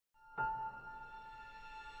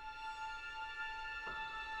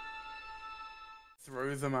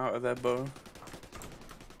throw them out of their bow.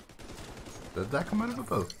 Did that come out of a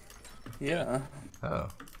bow? Yeah. Oh.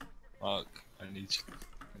 Mark, I need you.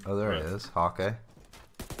 Oh, there it is. Hawkeye.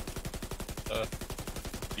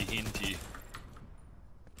 Behind you.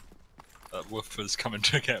 That woofer's coming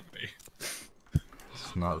to get me.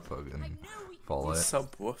 It's not a fucking Fallout.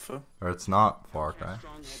 Subwoofer. Or it's not Far Cry.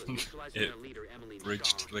 It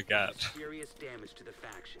bridged the gap.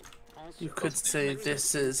 You could say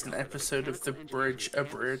this is an episode of The Bridge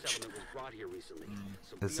Abridged.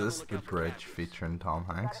 Is this the bridge featuring Tom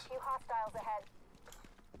Hanks?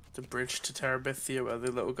 The Bridge to Terabithia where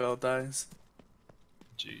the little girl dies.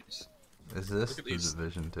 Jeez. Is this the these.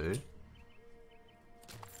 Division 2? It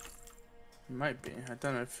might be. I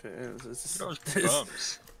don't know if it is. It's Those it's-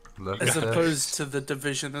 bumps. Look as at opposed this. to The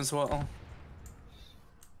Division as well.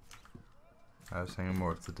 I was thinking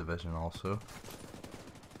more of the Division also.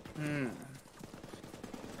 One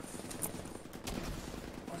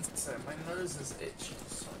second, my nose is itchy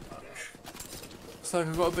so much. It's like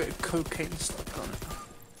I've got a bit of cocaine stuck on it.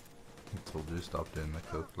 I told you to stop doing the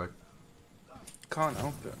coke, like. Can't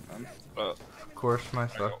help it, man. Of course my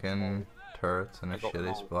fucking turret's in a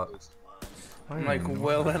shitty spot. I'm like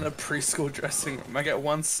well in a preschool dressing room. I get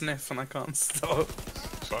one sniff and I can't stop.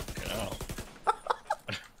 Fucking hell.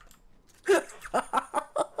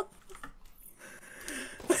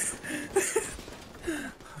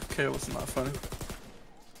 Okay, it wasn't that funny.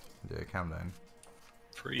 Yeah, calm down.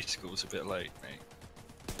 Preschool's a bit late, mate.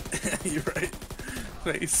 You're right.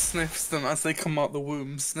 Like, he sniffs them as they come out the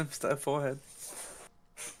womb, sniffs their forehead.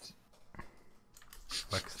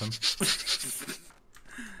 Flex them.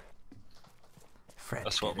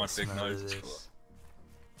 That's what my big nose is for.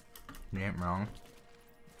 You ain't wrong.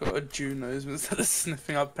 Got a Jew nose, but instead of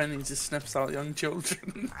sniffing out pennies, he sniffs out young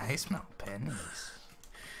children. I smell pennies.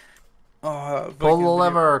 Oh, Pull the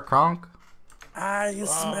lever, Kronk. I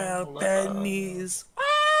smell lever. pennies.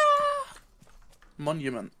 Ah!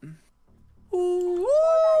 Monument. Ooh.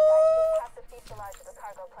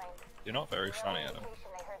 You're not very funny, Adam.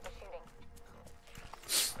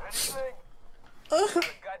 Anything?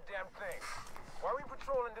 Goddamn thing. Why are we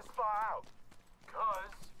patrolling this far out?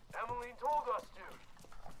 Cause Emmeline told us to.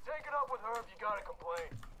 Take it up with her if you got a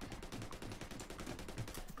complaint.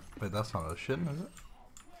 Wait, that's not a shitting, is it?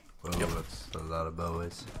 Well, that's a lot of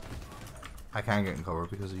bowies. I can't get in cover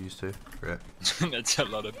because I used to. Great. That's a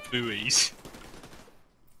lot of buoys.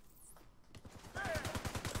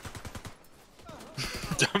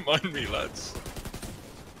 Don't mind me, lads.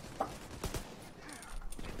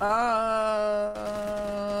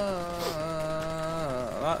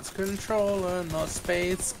 That's controller, not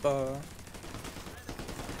spacebar.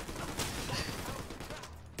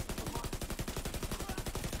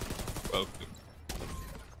 Welcome.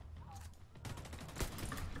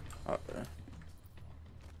 Uh-oh.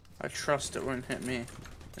 I trust it won't hit me.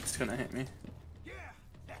 It's gonna hit me. Yeah,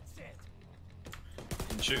 that's it. You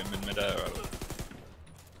can shoot him in midair, Adam.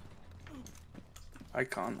 I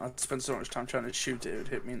can't. I'd spend so much time trying to shoot it, it would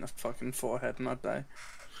hit me in the fucking forehead and I'd die.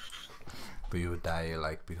 But you would die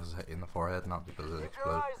like because it hit you in the forehead, not because it Keep your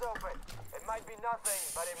exploded. eyes open. It might be nothing,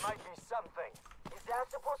 but it might be something. Is that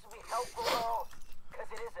supposed to be helpful though? Cause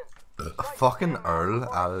it isn't. Fucking Earl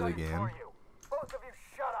out of the game. Both of you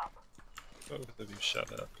shut up. Both of you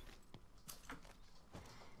shut up.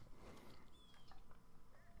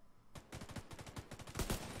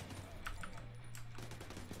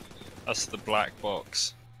 That's the black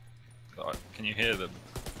box. God, can you hear them?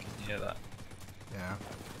 Can you hear that? Yeah.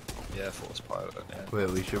 The Air Force pilot. Yeah. Wait,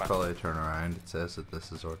 we should probably turn around. It says that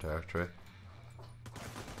this is our territory.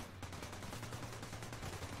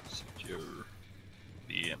 Secure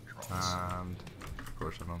the entrance. And of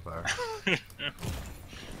course I'm on fire.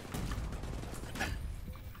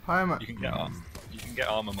 How am I? You can get you can get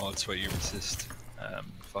armor mods where you resist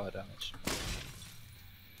fire damage.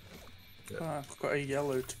 Ah, I've got a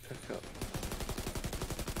yellow to pick up.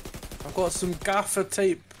 I've got some gaffer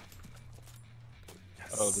tape.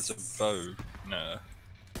 Yes. Oh, there's a bow. No.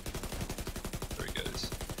 There he goes.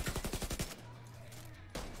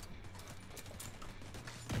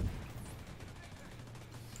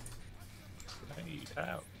 Grenade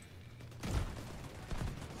out.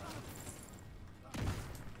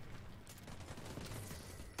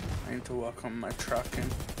 I need to work on my tracking.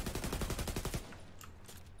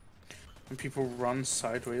 When people run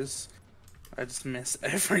sideways, I just miss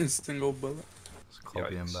every single bullet. It's called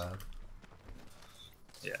being Yikes. bad.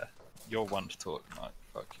 Yeah. You're one to talk, Mike.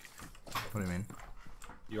 Fuck you. What do you mean?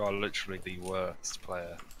 You are literally the worst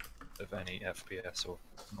player of any FPS or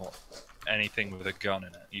not anything with a gun in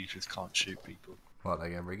it. You just can't shoot people. What,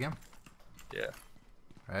 like every game? Yeah.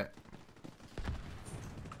 Right.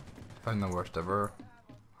 I'm the worst ever.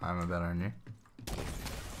 I'm a better than you.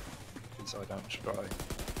 Because I don't try.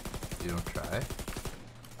 You don't try?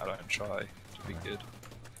 I don't try to be good.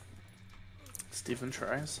 Stephen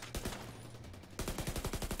tries.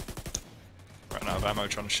 Ran out of ammo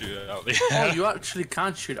trying to shoot it out the Oh, air. you actually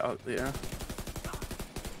can shoot it out there.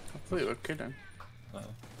 I thought you were kidding. No.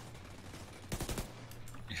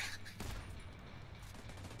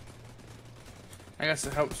 I guess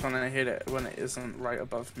it helps when I hit it when it isn't right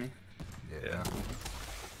above me. Yeah.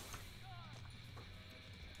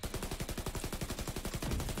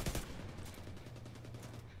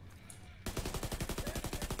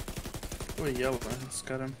 Oh, yellow. Let's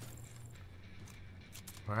get him.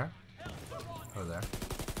 Where? Oh, there.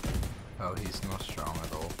 Oh, he's not strong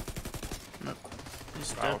at all. Nope. He's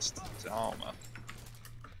dead. Bounced his armor.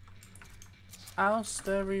 Oust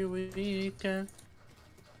every weekend.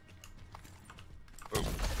 Boom.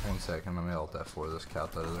 1 second, let me alt F4 this cat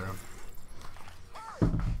out of there.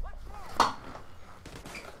 There's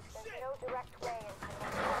no direct way into the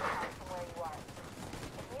north from where you are.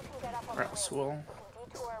 If you can get up on the Rats roof, wall. you can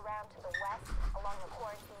detour around to the west along the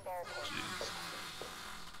quarantine barricade.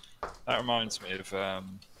 That reminds me of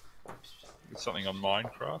something on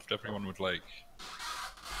Minecraft. Everyone would like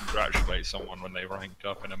congratulate someone when they ranked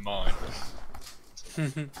up in a mine.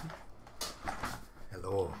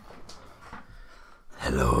 Hello.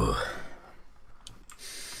 Hello.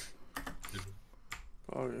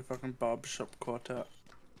 Oh, your fucking barbershop quartet.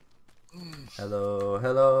 Hello,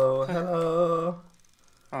 hello, hello.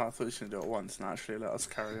 Oh, I thought you should do it once naturally. Let us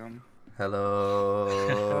carry on. Hello.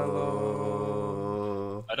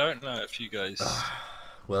 Hello. I don't know if you guys.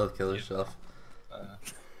 Well, kill yourself.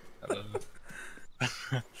 Hello. I'm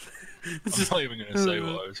not even going to say what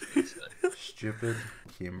I was going to say. Stupid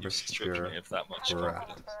You've Cambridge stripped pure. me of that much Crap.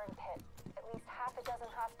 confidence. Burn pit. At least half a dozen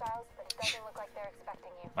hostiles, but it doesn't look like they're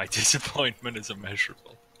expecting you. My disappointment is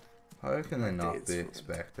immeasurable. How can they not be It's-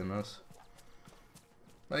 expecting us?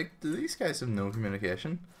 Like, do these guys have no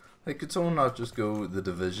communication? Like, could someone not just go, the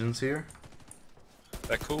division's here?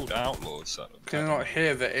 They're called outlaws, so. Can you not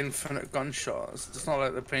hear the infinite gunshots? It's not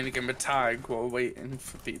like they're playing a game of tag while waiting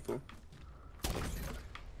for people.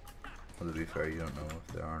 Well, to be fair, you don't know if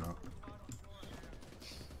they are or not.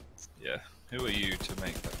 Yeah. Who are you to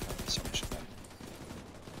make that kind of assumption?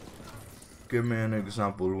 Give me an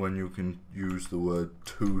example when you can use the word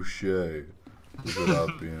touche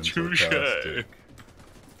without being Touche. sarcastic.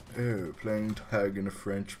 Oh, playing tag in a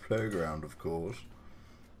French playground, of course.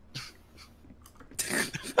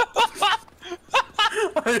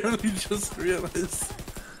 I only just realized.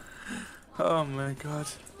 Oh my god.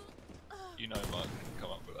 You know Mark didn't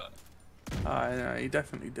come up with that. I know, he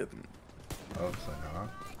definitely didn't. Obviously not.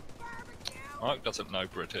 Mark doesn't know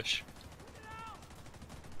British.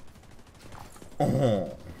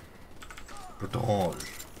 Oh, British.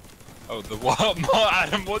 Oh, the what? Mark,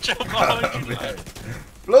 Adam, watch out behind you, man.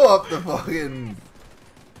 Blow up the fucking...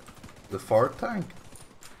 the fart tank.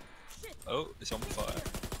 Oh, it's on fire.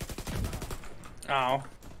 Ow.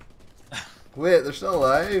 Wait, they're still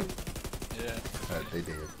alive? Yeah, They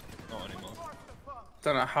did. not anymore.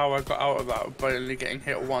 Don't know how I got out of that by only getting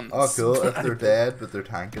hit once. Oh, cool. If they're dead, but their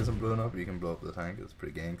tank isn't blown up, you can blow up the tank. It's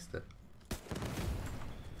pretty gangster.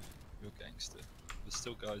 You're gangster. There's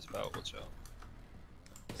still guys about, watch out.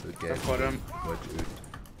 So I've get got him. what you...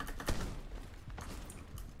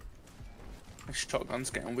 My shotgun's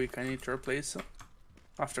getting weak, I need to replace it.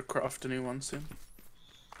 I have to craft a new one soon.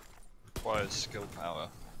 Requires skill power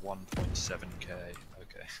 1.7k.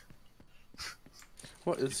 Okay.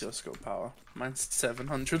 What is your skill power? Mine's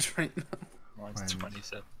 700 right now. Mine's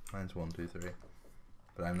 27. Mine's 1, 2, 3.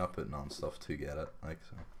 But I'm not putting on stuff to get it, like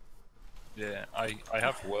so. Yeah, I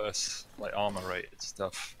have worse, like armor rated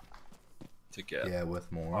stuff to get Yeah,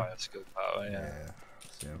 with more. higher skill power, yeah.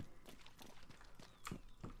 Yeah,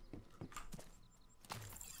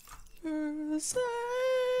 so.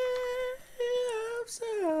 I'm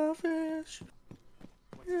selfish.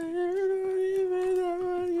 You've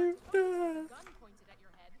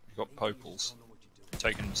got popals.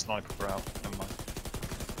 Taking the sniper out. Never mind.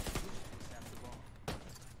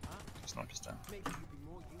 Sniper's down.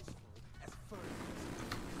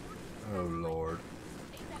 Oh lord.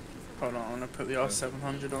 Hold on, I'm gonna put the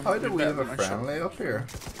R700 on. How do Be we better have a than my shot. friendly up here?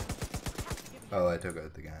 Oh, I took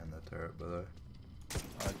out the guy in the turret, by the way.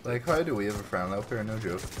 Like, how do we have a friendly up here? No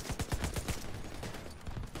joke.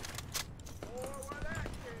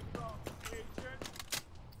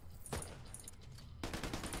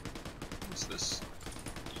 What's this?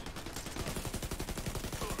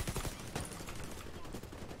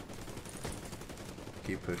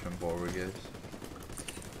 Keep pushing forward, guys.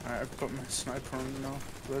 Alright, I've got my sniper on now.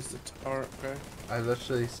 Where's the turret guy? I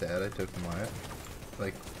literally said I took him out.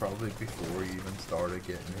 Like, probably before you even started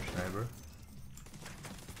getting your sniper.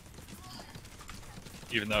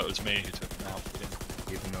 Even though it was me who took him out. Yeah.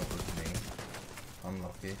 Even though it was me.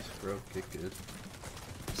 Unlucky, bro, get good.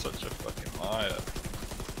 Such a fucking liar.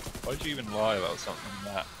 Why'd you even lie about something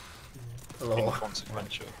that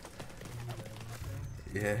inconsequential?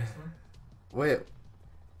 Yeah. Wait.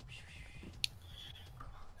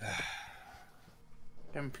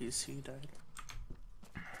 NPC died.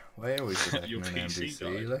 Why are we selecting Your an PC NPC?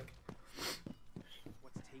 died. Like,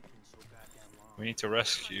 We need to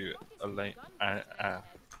rescue a Maybe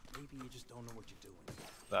you just don't know what you're doing.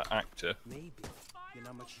 that actor. Maybe you're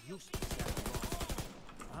not much use to Scott.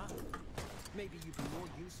 Huh? Maybe you'd be more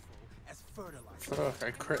useful as fertilizer. Fuck,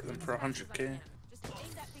 I crit them for 100k. Just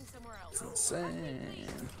aim that thing somewhere else. It's insane.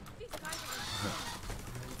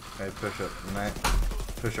 hey, push up, mate.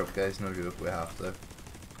 Push up, guys, no joke, we have to.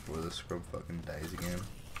 Before the scrub fucking dies again.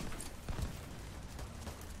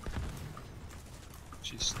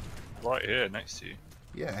 She's right here next to you.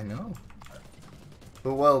 Yeah, I know.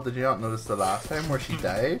 But well, did you not notice the last time where she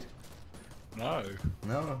died? No.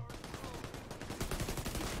 No.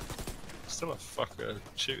 Still a fucker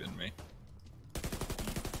shooting me.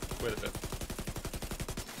 With it.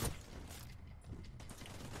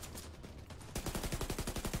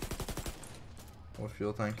 What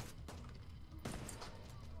fuel tank?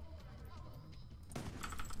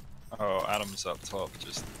 Oh, Adam's up top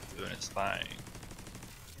just doing his thing.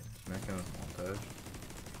 Just making a montage.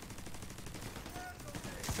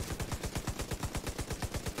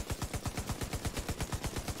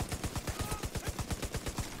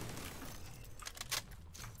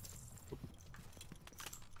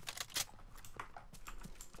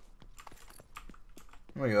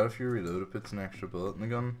 Oh my god, if you reload it puts an extra bullet in the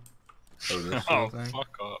gun. Oh, this Oh, fuel tank?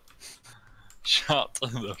 fuck up. Shut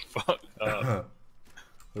the fuck up.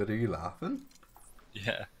 What, are you laughing?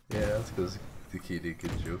 Yeah, Yeah, that's because the key to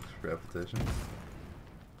good jokes, repetition.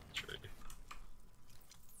 true.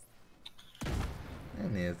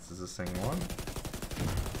 And it's a single one.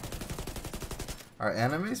 Are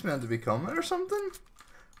enemies meant to be coming or something?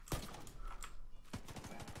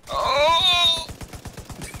 Oh!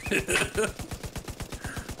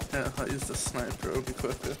 Yeah, I'll use the sniper, it'll be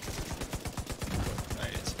quicker.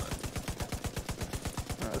 Mate, it's like,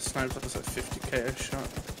 The sniper was like 50k a shot.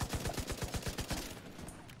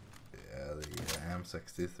 Yeah, the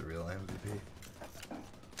AM60 is the real MVP.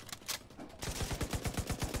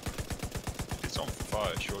 if it's on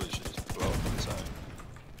fire, surely it should just blow up on its own.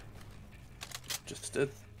 Just did.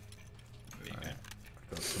 There you go.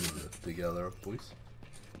 Got some of this together, boys.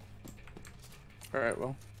 Alright,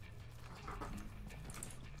 well.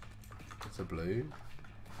 It's a blue.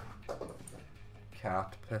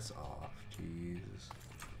 Cat, piss off, Jesus.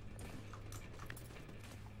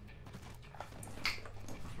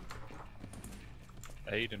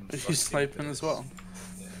 Aiden. Are you fucking sniping as well?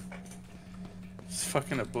 Yeah. Just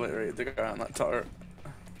fucking obliterate the guy on that turret.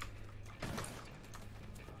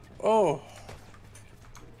 Oh!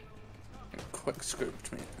 Quick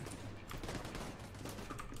scoped me.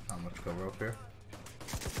 How much cover up here?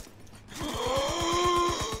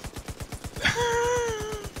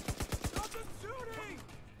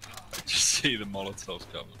 I just see the Molotovs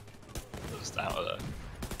coming. Just out of there.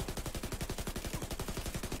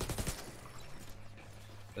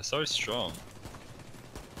 They're so strong.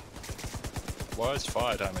 Why is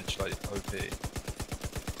fire damage like OP? You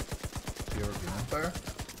ever been on fire?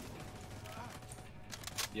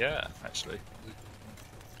 Yeah, actually.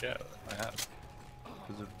 Yeah, I have.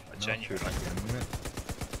 Does it I not genuinely shoot like like the enemy?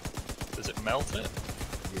 Does it melt it?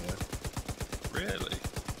 Yeah. Really?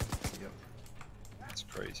 Yep. That's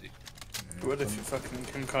crazy. Yeah, What if you fucking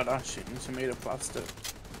Kim Kardashian you made of plastic?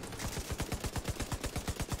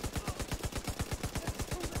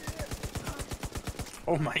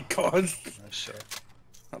 Oh my god! Nice shot.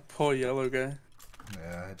 That poor yellow guy.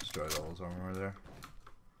 Yeah, I destroyed all his armor there.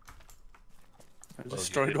 I Well,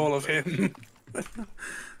 destroyed you all of didn't. him.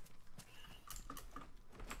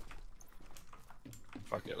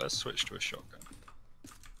 Fuck it, let's switch to a shotgun.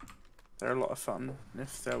 They're a lot of fun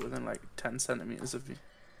if they're within like 10 centimeters of you.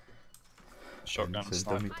 Shotgun Said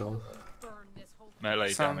sniper. dummy doll.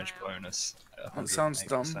 Melee Sound- damage bonus. That sounds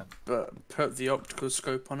dumb, 108%. but put the optical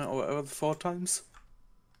scope on it or whatever 4 times.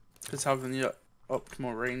 Because having the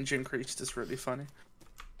optimal range increased is really funny.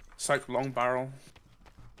 It's like long barrel.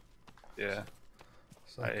 Yeah,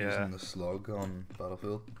 It's like I, using the slug on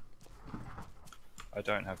Battlefield. I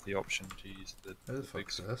don't have the option to use the Who the big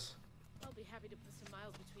fuck's this? I'll be happy to put some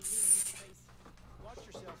miles between you and this place. Watch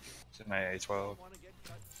yourself. It's an AA-12. Wanna get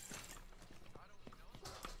cut?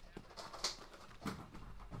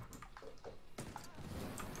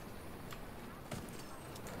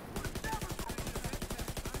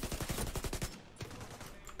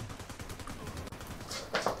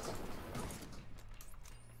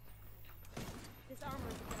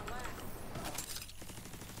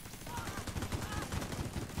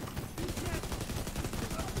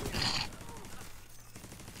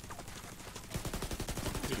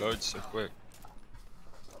 reload so quick.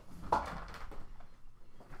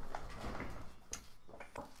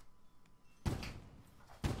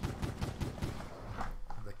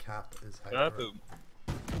 The cap is Ah, HyperX. boom.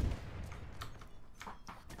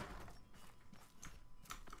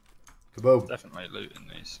 Kaboom! Definitely looting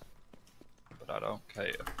these, but I don't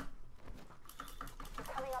care. We're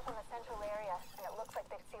coming up on the central area, and it looks like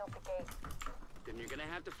they've sealed the gate. Then you're gonna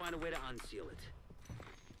have to find a way to unseal it.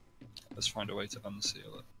 Let's find a way to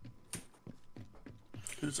unseal it.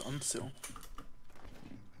 Who's unseal?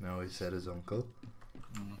 No, he said his uncle.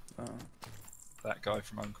 That guy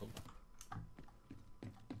from Uncle.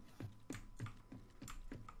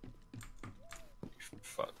 You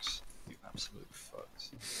fucks. You absolute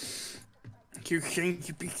fucks. You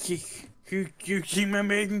can't be you see my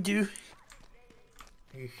man do?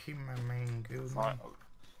 You see my man go. Fine, oh,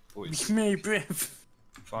 boys. It's my breath.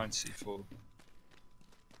 Fine C4.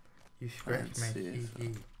 You scratched my Fancy.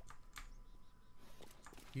 CD.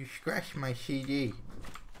 You scratched my CD.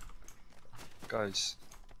 Guys.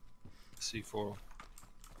 C4.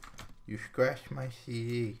 You scratched my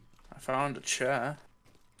CD. I found a chair.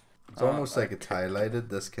 It's almost like it's highlighted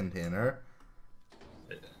this container,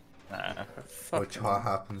 Nah. which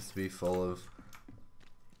happens to be full of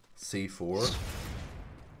C4.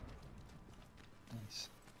 Nice.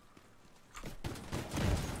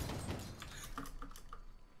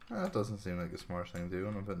 That doesn't seem like a smart thing to do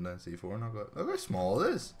when I'm putting down C4. And look how small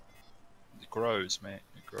it is. It grows, mate.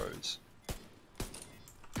 It grows.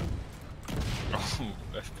 Oh,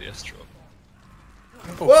 FPS drop.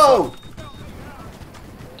 Whoa!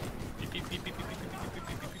 Beep, beep, beep, beep, beep, beep, beep, beep,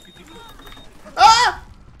 beep, beep, beep, beep, beep. Ah!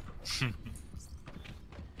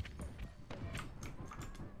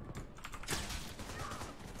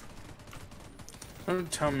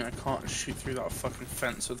 Don't tell me I can't shoot through that fucking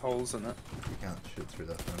fence with holes in it. You can't shoot through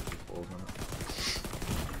that fence with holes in it.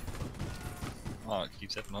 Oh, it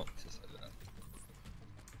keeps heading up. Just like that.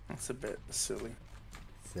 That's a bit silly.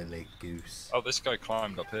 Silly goose. Oh, this guy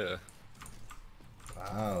climbed up here.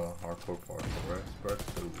 Wow, hardcore parkour expert.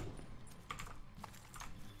 Ooh.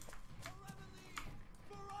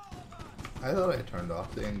 I thought I turned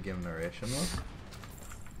off the in-game narration one.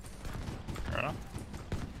 Fair enough.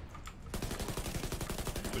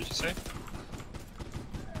 What did you say?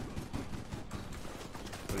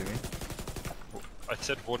 What do you mean? I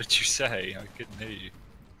said, what did you say? I couldn't hear you.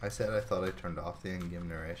 I said I thought I turned off the in-game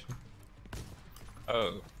narration.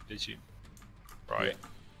 Oh, did you? Right.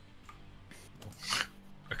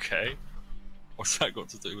 Okay. What's that got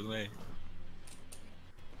to do with me?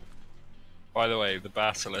 By the way, the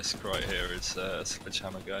basilisk right here is a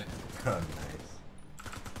sledgehammer guy. Oh,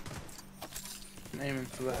 nice. Aiming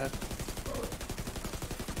for the head.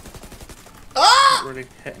 Ah! Not really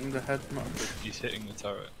hitting the head much. He's hitting the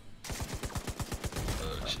turret.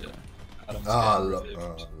 Oh shit. Adam's Oh, getting oh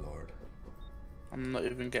revived. lord. I'm not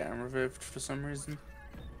even getting revived for some reason.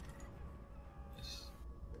 Yes.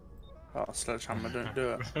 Oh, sledgehammer, don't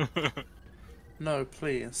do it. No,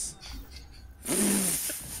 please.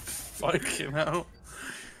 Fucking hell.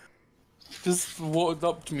 Just walked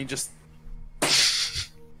up to me, just.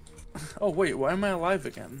 Oh, wait, why am I alive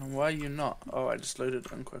again? Why are you not? Oh, I just loaded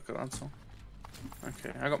it in quicker, that's all.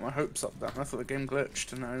 Okay, I got my hopes up then. I thought the game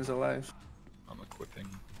glitched and I was alive. I'm equipping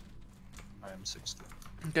IM60.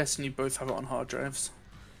 I'm guessing you both have it on hard drives.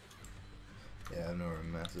 Yeah, I know we're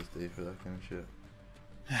in SSD for that kind of shit.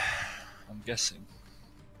 I'm guessing.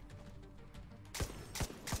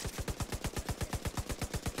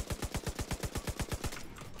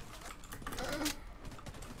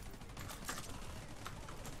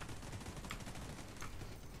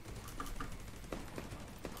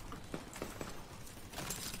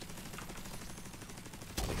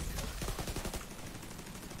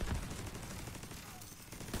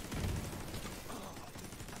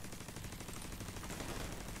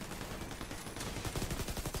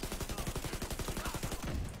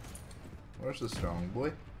 Where's the strong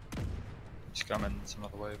boy? He's coming, it's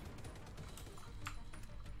another wave.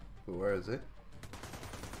 But where is he?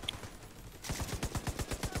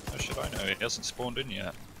 How should I know? He hasn't spawned in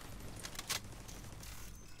yet.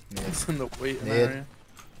 Nade. It's in the waiting Nade. area.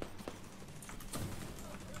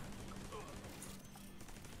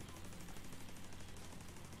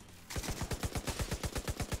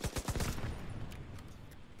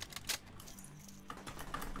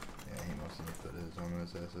 Yeah, he mustn't have put his on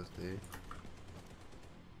his SSD.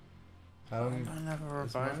 I never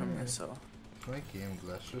It's reviving mine. myself. Is my game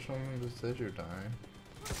glitched or something that says you're dying?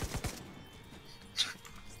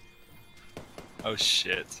 Oh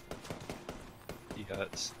shit. He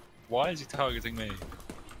hurts. Why is he targeting me?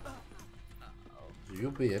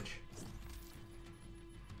 You bitch.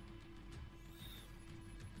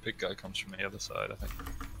 Big guy comes from the other side, I think.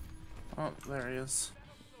 Oh, there he is.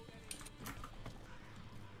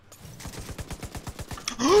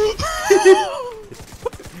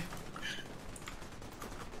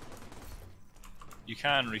 You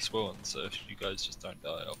can respawn, so if you guys just don't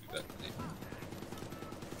die, I'll be back with you.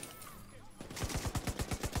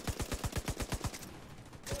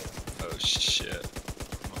 Oh shit.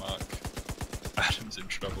 Mark. Adam's in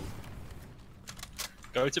trouble.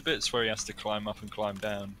 Go to bits where he has to climb up and climb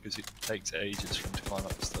down, because it takes ages for him to climb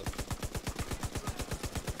up the stuff.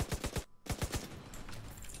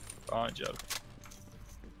 Fine, Joe.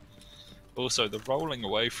 Also, the rolling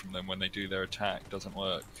away from them when they do their attack doesn't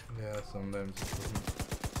work. Yeah, sometimes it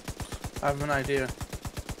doesn't. I have an idea.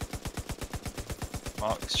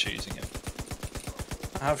 Mark's choosing it.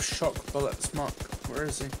 I have shock bullets, Mark. Where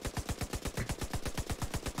is he?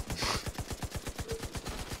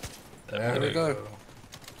 There we go.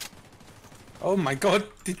 Oh my god,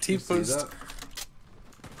 the You see T-post. that?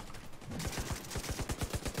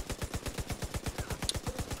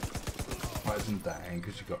 I wasn't dying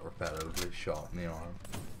because you got repetitively shot in the arm.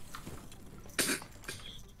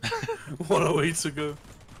 What a way to go.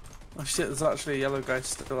 Oh shit, there's actually a yellow guy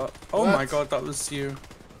still up. Oh What? my god, that was you.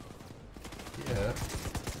 Yeah.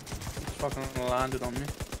 Fucking landed on me.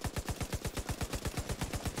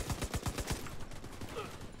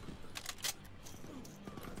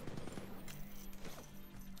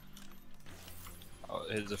 Oh,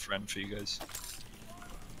 here's a friend for you guys.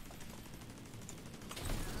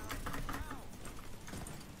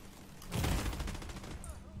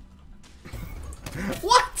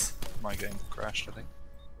 What? My game crashed, I think.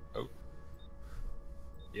 Oh.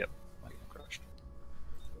 Yep, my game crashed.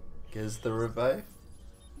 Gives the revive?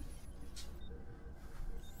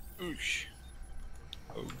 Oosh.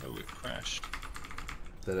 Oh no, it crashed.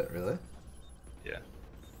 Did it really? Yeah.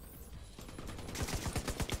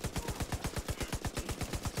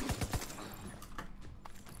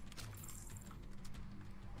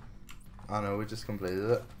 Oh no, we just completed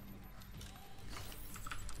it.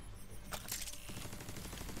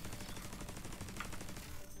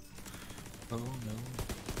 Oh no.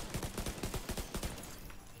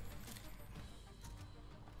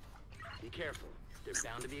 Be careful. They're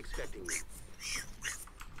bound to be expecting you.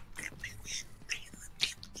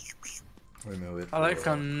 Remove it. I like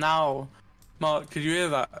him now. Mark, could you hear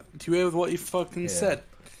that? Do you hear what he fucking said?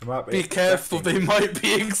 Be careful, they might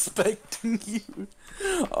be expecting you.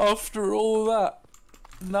 After all that.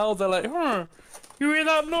 Now they're like, huh, you hear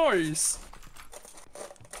that noise?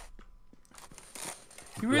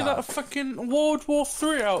 You hear that fucking World War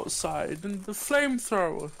III outside and the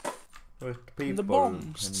flamethrower? With people and the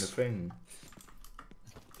bombs. and the thing.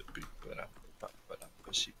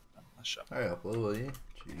 Hurry up, will you?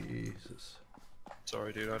 Jesus.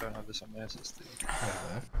 Sorry dude, I don't have this on my SSD.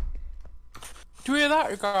 Okay. Do you hear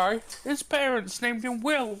that guy? His parents named him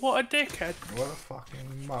Will. What a dickhead. What a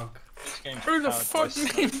fucking mug. This game's Who the powered by fuck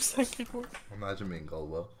Snow. names second one? Imagine being called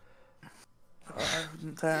Will. I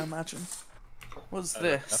wouldn't dare imagine. What's I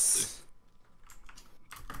don't have this?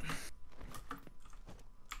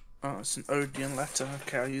 Oh, it's an Odeon letter.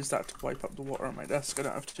 Okay, I'll use that to wipe up the water on my desk. I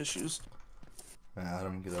don't have tissues. Right,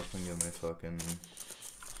 Adam, get up and give me fucking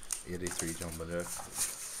 83 jumping jack.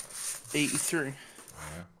 83. Yeah.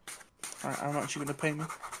 Alright, how much you gonna pay me?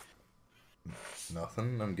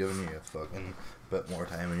 Nothing. I'm giving you a fucking bit more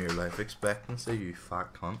time in your life expectancy, you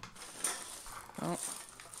fat cunt. Oh.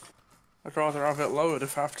 I'd rather have it lowered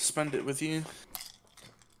if I have to spend it with you.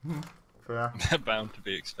 Fair. They're bound to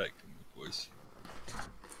be expecting the boys.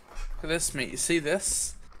 Look at this, mate. You see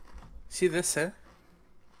this? See this here?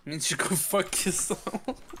 It means you go fuck yourself.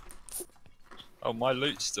 Oh, my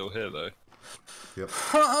loot's still here though. Yep.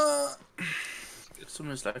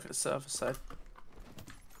 Someone's like a server side.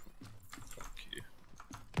 Fuck you.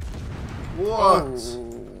 What?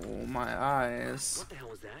 Oh, my eyes. What the hell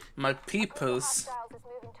was that? My peepers. Hostiles is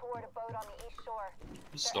moving toward a boat on the east shore.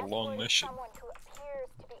 This is a They're long escorting mission. someone who appears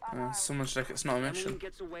to be unarmed. Someone's like it's not a Emily mission.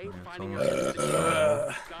 gets away, Yeah, finding someone- out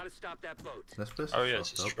the gotta stop that boat. This place Oh is yeah, it's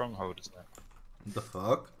fucked a up. stronghold, isn't it? What the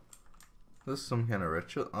fuck? This is some kind of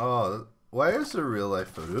ritual. Oh, why is there real life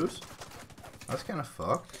photos? That's kind of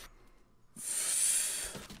fucked.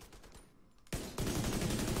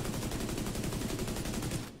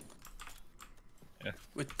 Yeah.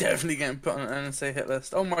 We're definitely getting put on an NSA hit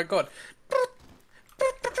list. Oh my god.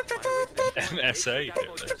 NSA That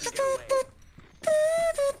boat hit doesn't get away.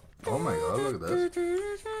 Oh my god, look at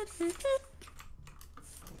this.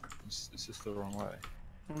 Is this the wrong way?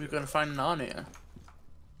 We're gonna find Narnia.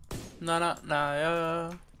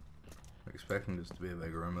 Narnia. Expecting this to be a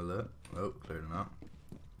big room of that. Nope, clearly not.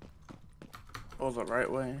 Or the right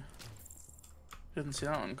way. Didn't see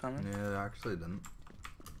that one coming. Yeah, I actually didn't.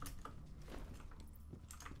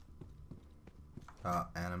 Ah,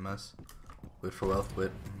 animus. Wait for wealth,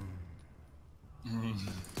 wait.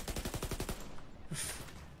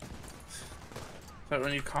 Like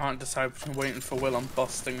when you can't decide between waiting for Will and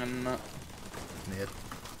busting a nut.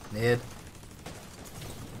 Ned.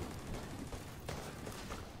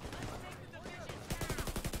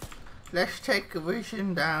 Let's take a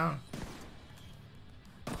vision down.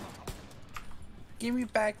 Give me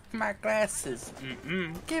back my glasses.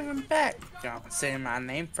 Give him back. Don't say my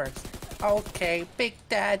name first. Okay, Big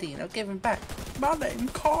Daddy. Now give him back. My name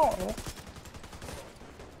Carl.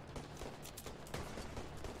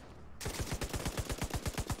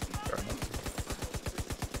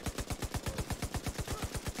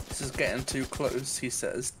 This is getting too close, he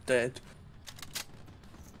says, dead.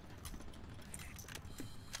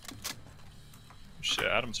 Shit,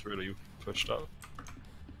 Adam's really pushed up.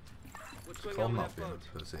 Call not being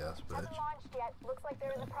a pussy ass bitch. Looks like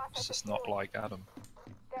they're in the process It's just of not fueling. like Adam.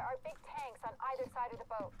 There are big tanks on either side of the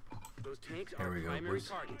boat. Those tanks Here are we go, primary boys.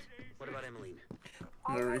 targets. What about Emmeline?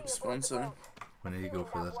 No responser. We need to go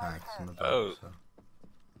for the tanks in the back. Oh. So.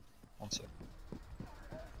 One sec.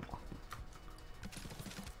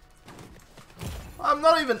 I'm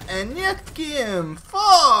not even in yet, game.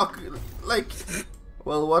 Fuck. Like,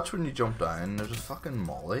 well, watch when you jump down. There's a fucking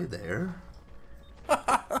molly there.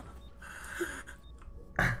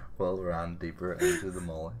 Well, ran deeper into the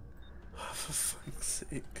molly. For fuck's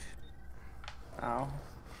sake. Ow.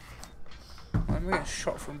 Why am I getting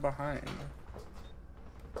shot from behind?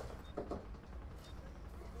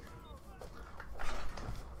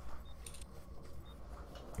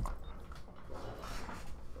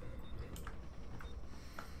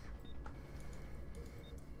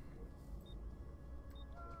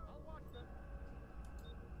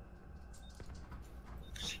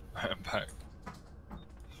 I'm back.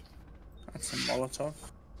 That's a Molotov.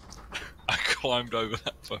 I climbed over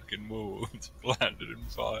that fucking wall and landed in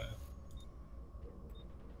fire.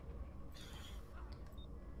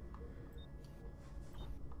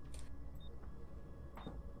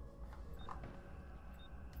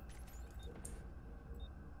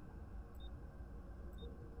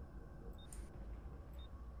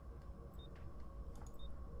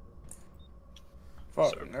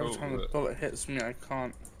 Fuck, So every cool, time the but- bullet hits me, I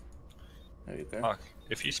can't. There you go. Fuck.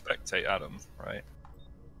 If you spectate Adam, right?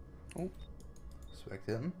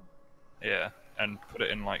 Spectating? Yeah, and put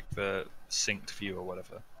it in like the synced view or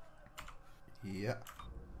whatever. Yeah.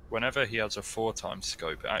 Whenever he has a 4x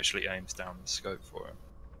scope, it actually aims down the scope for him.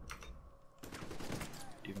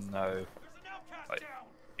 Even though, like,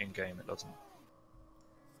 in game it doesn't.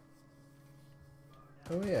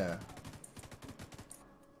 Oh yeah.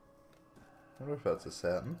 I wonder if that's a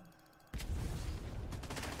setting.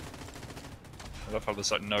 I love how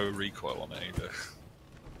there's like no recoil on it either.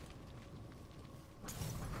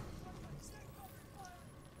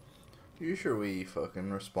 You sure we fucking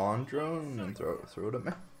respawn drone and throw it at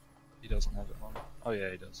me? He doesn't have it on. Oh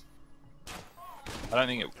yeah, he does. I don't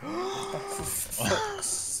think it. For fuck's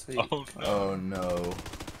sake. Oh no. Oh no.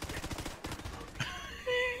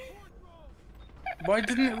 Why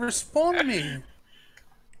didn't it respawn me?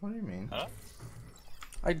 What do you mean? Huh?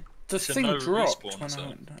 The It's a thing no dropped respawn when I zone.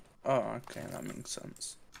 went down. Oh, okay, that makes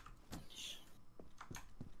sense.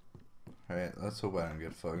 Alright, let's hope I don't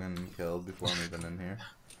get fucking killed before I'm even in here.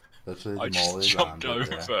 Literally I the just molly jumped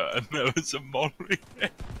landed over there. and there was a molly there.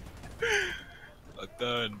 I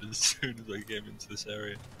burned as soon as I came into this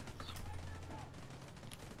area.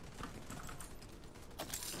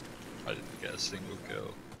 I didn't get a single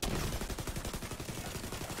kill.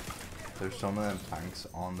 There's some of them tanks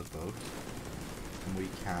on the boat. And we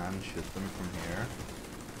can shoot them from here.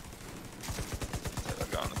 Take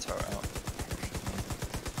that guy on the turret out.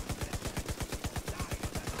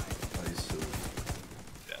 Oh, he's so...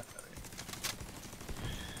 Yeah.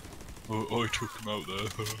 Oh, I took him out there.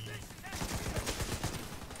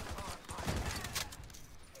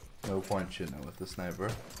 No point shooting it with the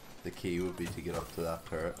sniper. The key would be to get up to that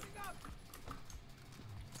turret.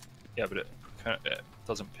 Yeah, but it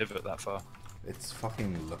doesn't pivot that far. It's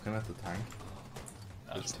fucking looking at the tank.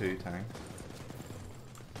 There's two tanks.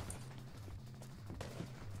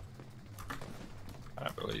 I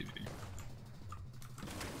don't believe you.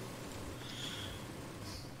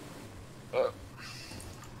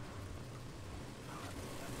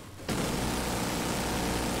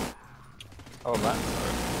 Oh, that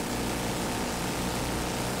turret.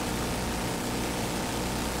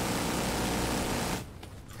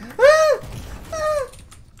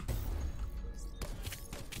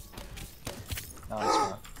 Nice,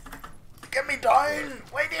 man. Get me down!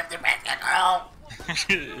 Why do you have to make it now?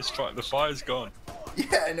 It's fine. The fire's gone.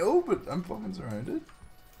 Yeah, I know, but I'm fucking surrounded.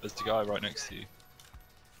 There's the guy right next to you.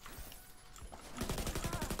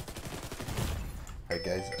 Hey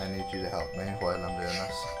guys, I need you to help me while I'm doing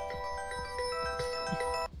this.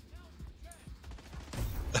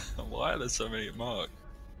 Why are there so many at Mark?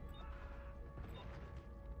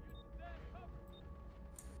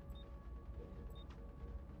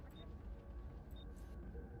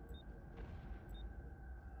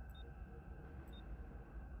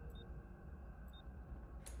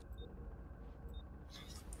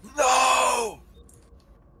 No!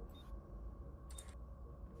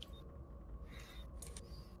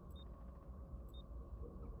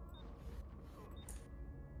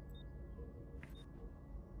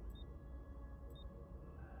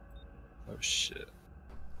 Oh shit.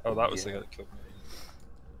 Oh, that was the guy that killed me.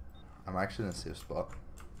 I'm actually in a safe spot.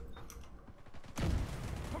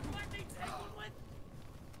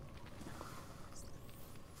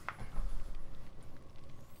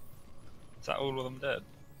 Is that all of them dead?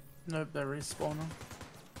 Nope, they're respawning.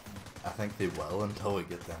 I think they will until we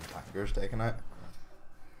get them tankers taken out.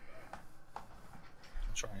 I'm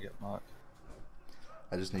trying to get Mark.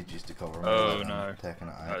 I just need you to cover me Oh while no. I'm taking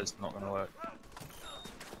it That out. is not gonna work.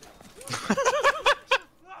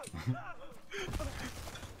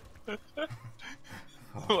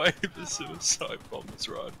 The way the suicide bombers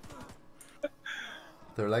run.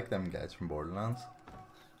 They're like them guys from Borderlands.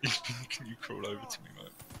 Can you crawl over to me,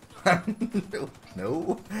 mate?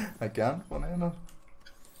 No, I can't. Funny enough.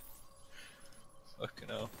 Fucking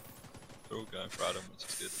hell. They're all going for Adam, which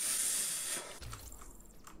is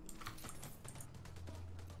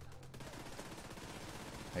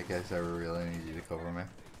good. Hey guys, I really need you to cover me.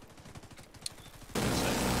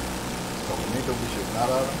 Cover me, don't be shooting that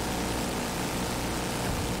at him.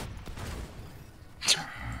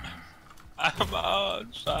 I'm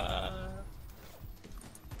on fire.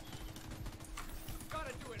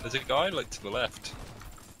 There's a guy like to the left.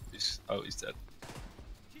 He's dead.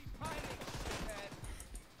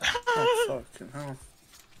 Oh fucking hell.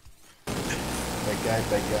 Big guy, I'm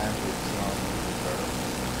focusing on the turtle.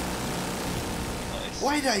 Nice.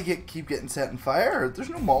 Why do I keep getting set on fire? There's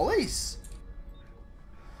no mollies.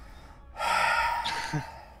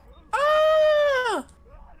 Ah!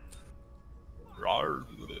 Rawr.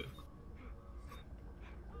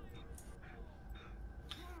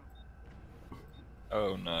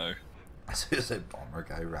 Oh no. A suicide bomber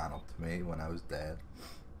guy ran up to me when I was dead.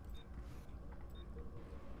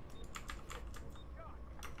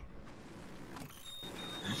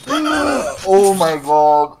 Oh my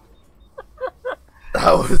god.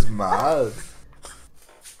 That was mad.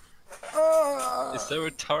 Is there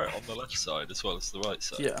a turret on the left side as well as the right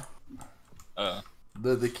side? Yeah.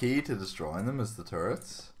 The key to destroying them is the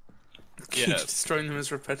turrets. Yeah. Destroying them is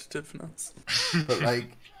repetitiveness. But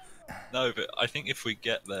like, No, but I think if we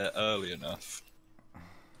get there early enough,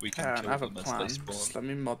 we can I kill have a them as plan. they Just spawn. let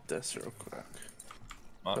me mod this real quick.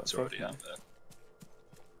 Mark's But already fuck out there.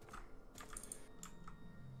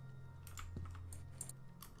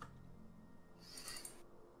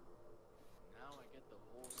 Now I get the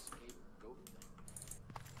whole scapegoat thing.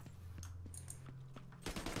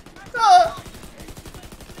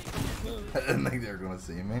 I didn't think they were gonna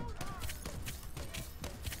see me.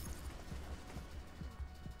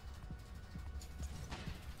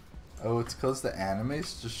 Oh, it's because the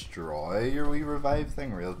enemies destroy your wee revive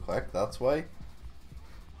thing real quick, that's why.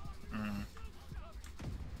 Mm.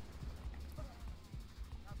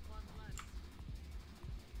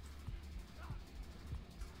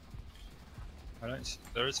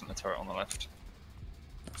 There isn't a turret on the left.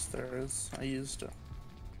 Yes, there is. I used it.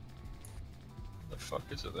 The fuck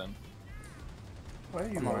is it then? Why are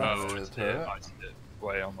you On the running Oh, to the it's here. turret? I see it.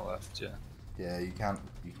 Way on the left, yeah. Yeah, you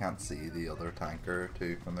can't see the other tanker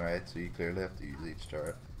too from the right, so you clearly have to use each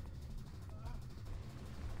turret.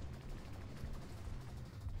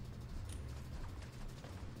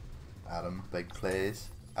 Adam Big Plays.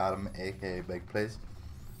 Adam aka Big Plays.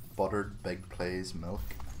 Buttered Big Plays milk.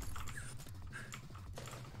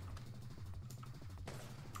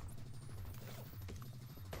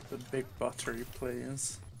 The big buttery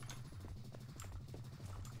plays.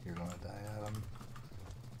 You're gonna die, Adam.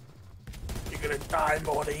 You're gonna die,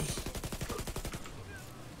 buddy.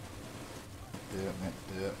 Do it, mate,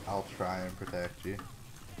 do it. I'll try and protect you.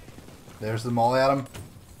 There's the molly, Adam.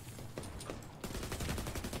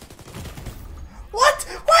 What?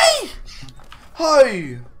 Wait!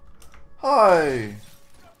 Hi! Hi!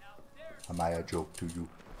 Am I a joke to you?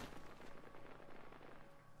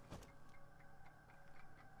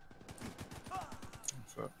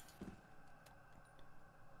 Fuck.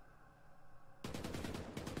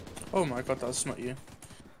 Oh my god, that's not you.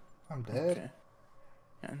 I'm dead. Okay.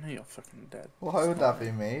 Yeah, I know you're fucking dead. Well, how would that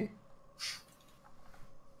be me?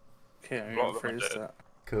 Okay, I'm A lot gonna of them are phrase dead. that.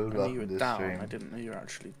 Cool, I knew you welcome were to the down, stream. I didn't know you were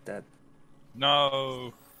actually dead.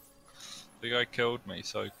 No! The guy killed me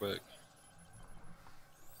so quick.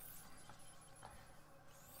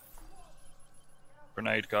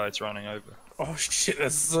 Grenade guy's running over. Oh shit,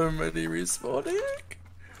 there's so many respawning!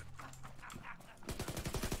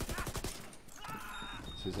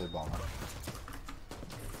 Suicide bomber.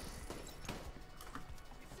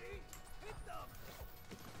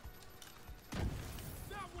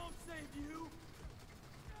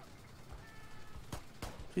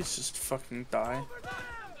 Please just fucking die.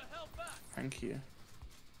 Thank you.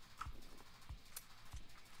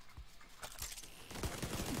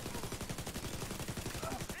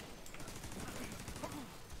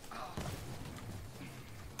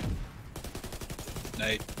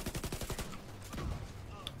 Nate.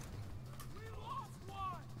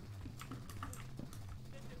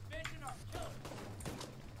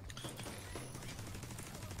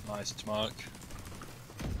 Nice mark.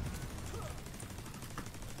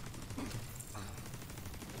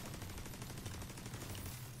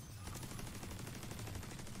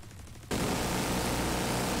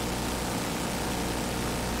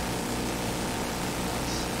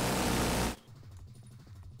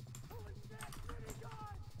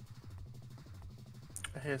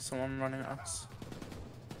 I hear someone running at us.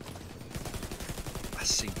 I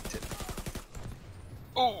seen it.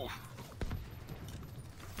 Oh!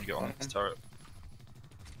 You get on this turret.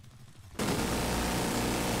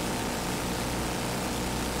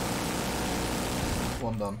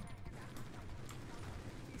 One done.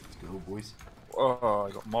 Let's go, boys. Oh,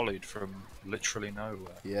 I got mollied from literally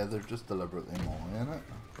nowhere. Yeah, they're just deliberately mulling it.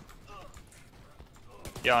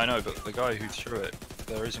 Yeah, I know, but the guy who threw it,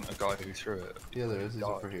 there isn't a guy who threw it. Yeah, there is. He's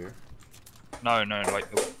Died. over here. No, no, like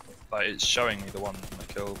it's showing me the one that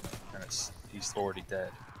killed me, and he's already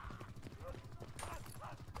dead.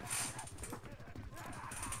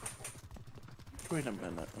 Wait a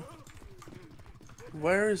minute.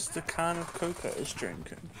 Where is the can of coke I was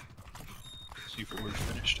drinking? So you've already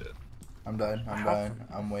finished it. I'm down. I'm down.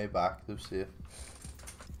 I'm way back. They're safe.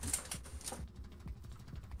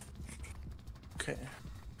 Okay.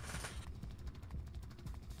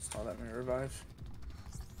 It's not let me revive.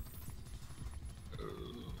 Oh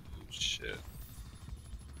shit.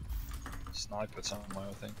 Sniper somewhere,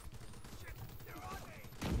 I think.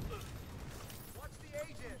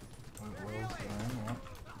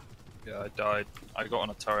 Yeah, I died. I got on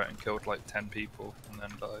a turret and killed like 10 people and then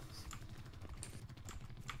died.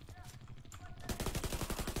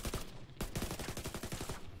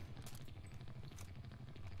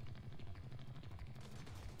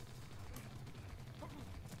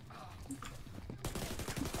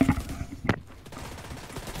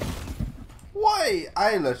 Why?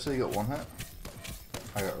 I literally got one hit.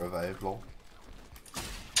 I got revived, lol.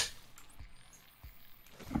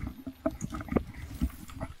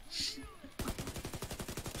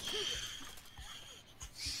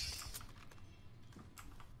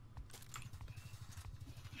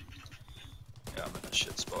 Yeah, I'm in a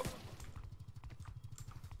shit spot.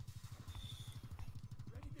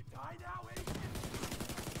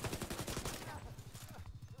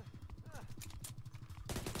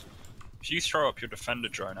 If you throw up your defender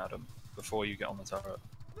drone at him before you get on the turret.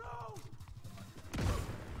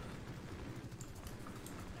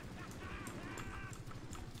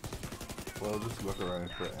 Well, just look around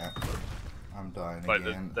for it. I'm dying Like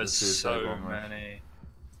again. there's so many.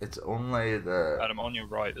 It's only the. Adam, on your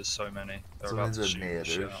right, there's so many. They're It's about only to the shoot the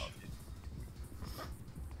shit natives. out of you.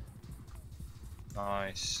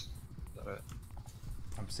 Nice. Is that it?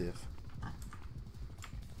 I'm safe.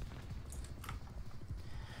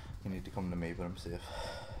 You need to come to me, but I'm safe.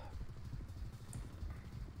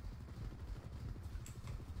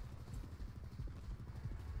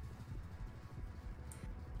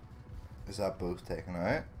 Is that boat taken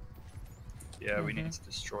out? Yeah, we need to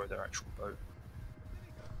destroy their actual boat.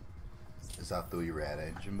 Is that the wee red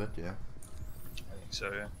engine bit? Yeah. I think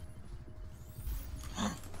so, yeah.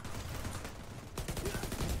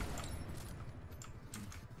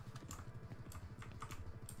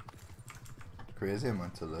 Crazy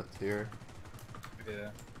amount of loot here. Yeah.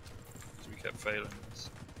 Because we kept failing this.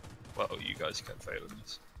 Well, you guys kept failing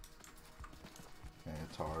this. Yeah,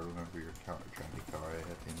 it's hard whenever you're trying to carry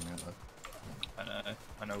a teammate. Like.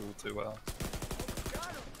 I know all too well.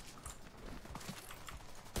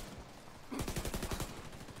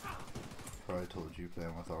 Probably told you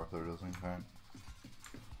playing with Arthur doesn't count.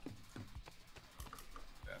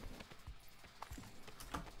 Yeah.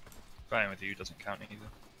 Playing with you doesn't count either.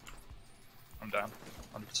 I'm down,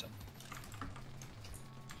 100%.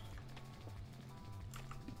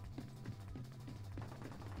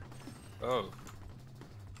 Oh.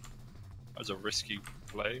 That was a risky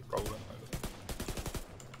play, rolling over.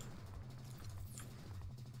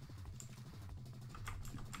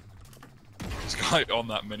 This guy on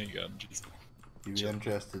that minigun just... You'd be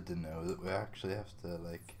interested to know that we actually have to,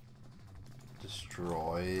 like,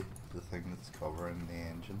 destroy the thing that's covering the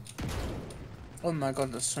engine. Oh my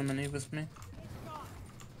god, there's so many with me.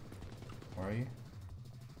 Where are you?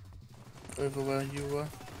 Over where you were.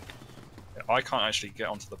 Yeah, I can't actually get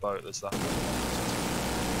onto the boat, there's that.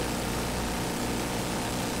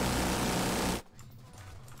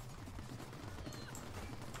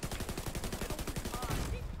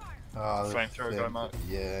 Oh, Flamethrower guy, Mark.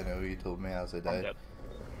 Yeah, I know, you told me as I I'm died. dead.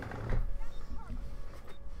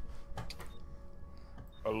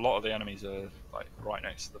 A lot of the enemies are like right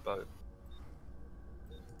next to the boat.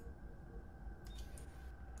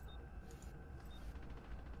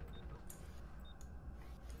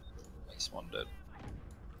 That's one dead.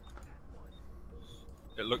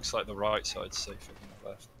 It looks like the right side's safer than the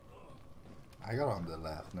left. I got on the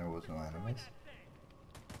left and there was no enemies.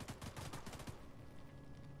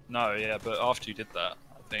 No, yeah, but after you did that,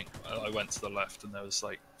 I think I went to the left and there was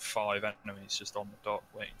like 5 enemies just on the dock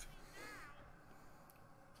waiting for me.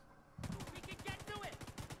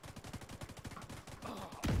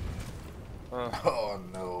 Oh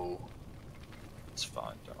no. It's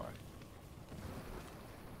fine, don't worry.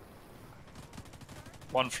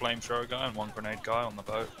 One flamethrower guy and one grenade guy on the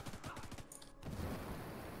boat.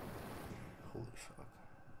 Holy fuck.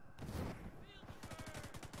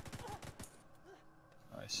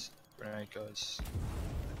 Nice. Grenade guys.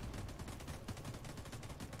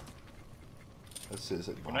 Is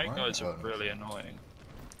it Grenade bomber? guys are Oh, no, really sorry. annoying.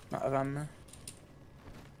 Not around me.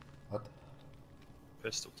 What?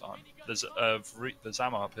 Pistol time. There's there's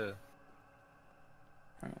ammo up here.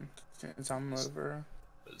 Hang on. It's ammo over.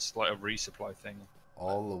 There's like a resupply thing.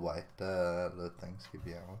 All the white the things give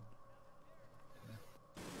you ammo.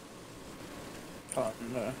 Oh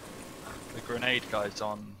no. The grenade guy's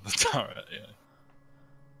on the turret, yeah.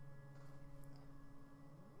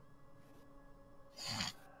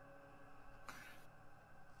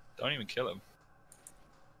 Don't even kill him.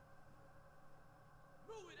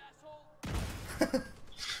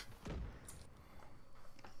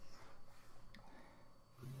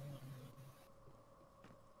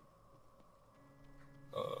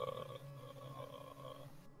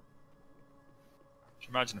 Can you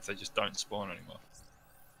imagine if they just don't spawn anymore?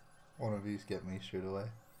 One of these get me straight away.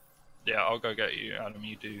 Yeah, I'll go get you, Adam.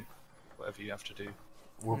 You do whatever you have to do.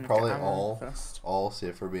 We're Get probably ammo first. all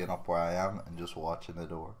safer being up where I am and just watching the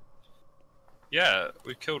door. Yeah,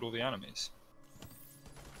 we've killed all the enemies.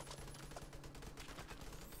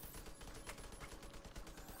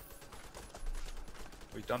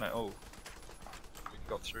 We've done it all. We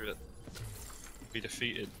got through it. We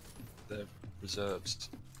defeated the reserves.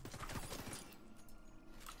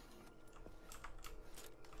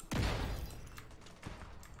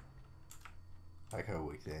 Like how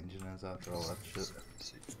weak the engine is after all that shit.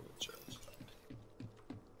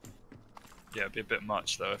 Yeah, it'd be a bit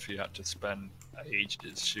much though if you had to spend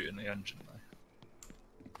ages shooting the engine though.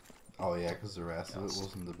 Oh yeah, because the rest of it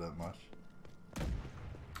wasn't a bit much.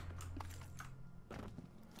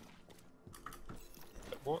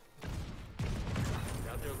 What?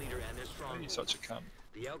 Without their leader and their Why are you stronghold, such a cunt?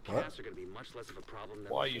 the outcasts are going to be much less of a problem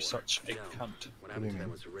than Why are you before. such a No, cunt? What happened do to you them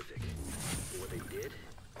mean? was horrific. But what they did,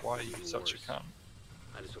 Why are you even such a worse. cunt?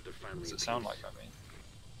 I just hope they're finally What does in it sound peace. like, I mean?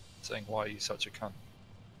 Saying why are you such a cunt?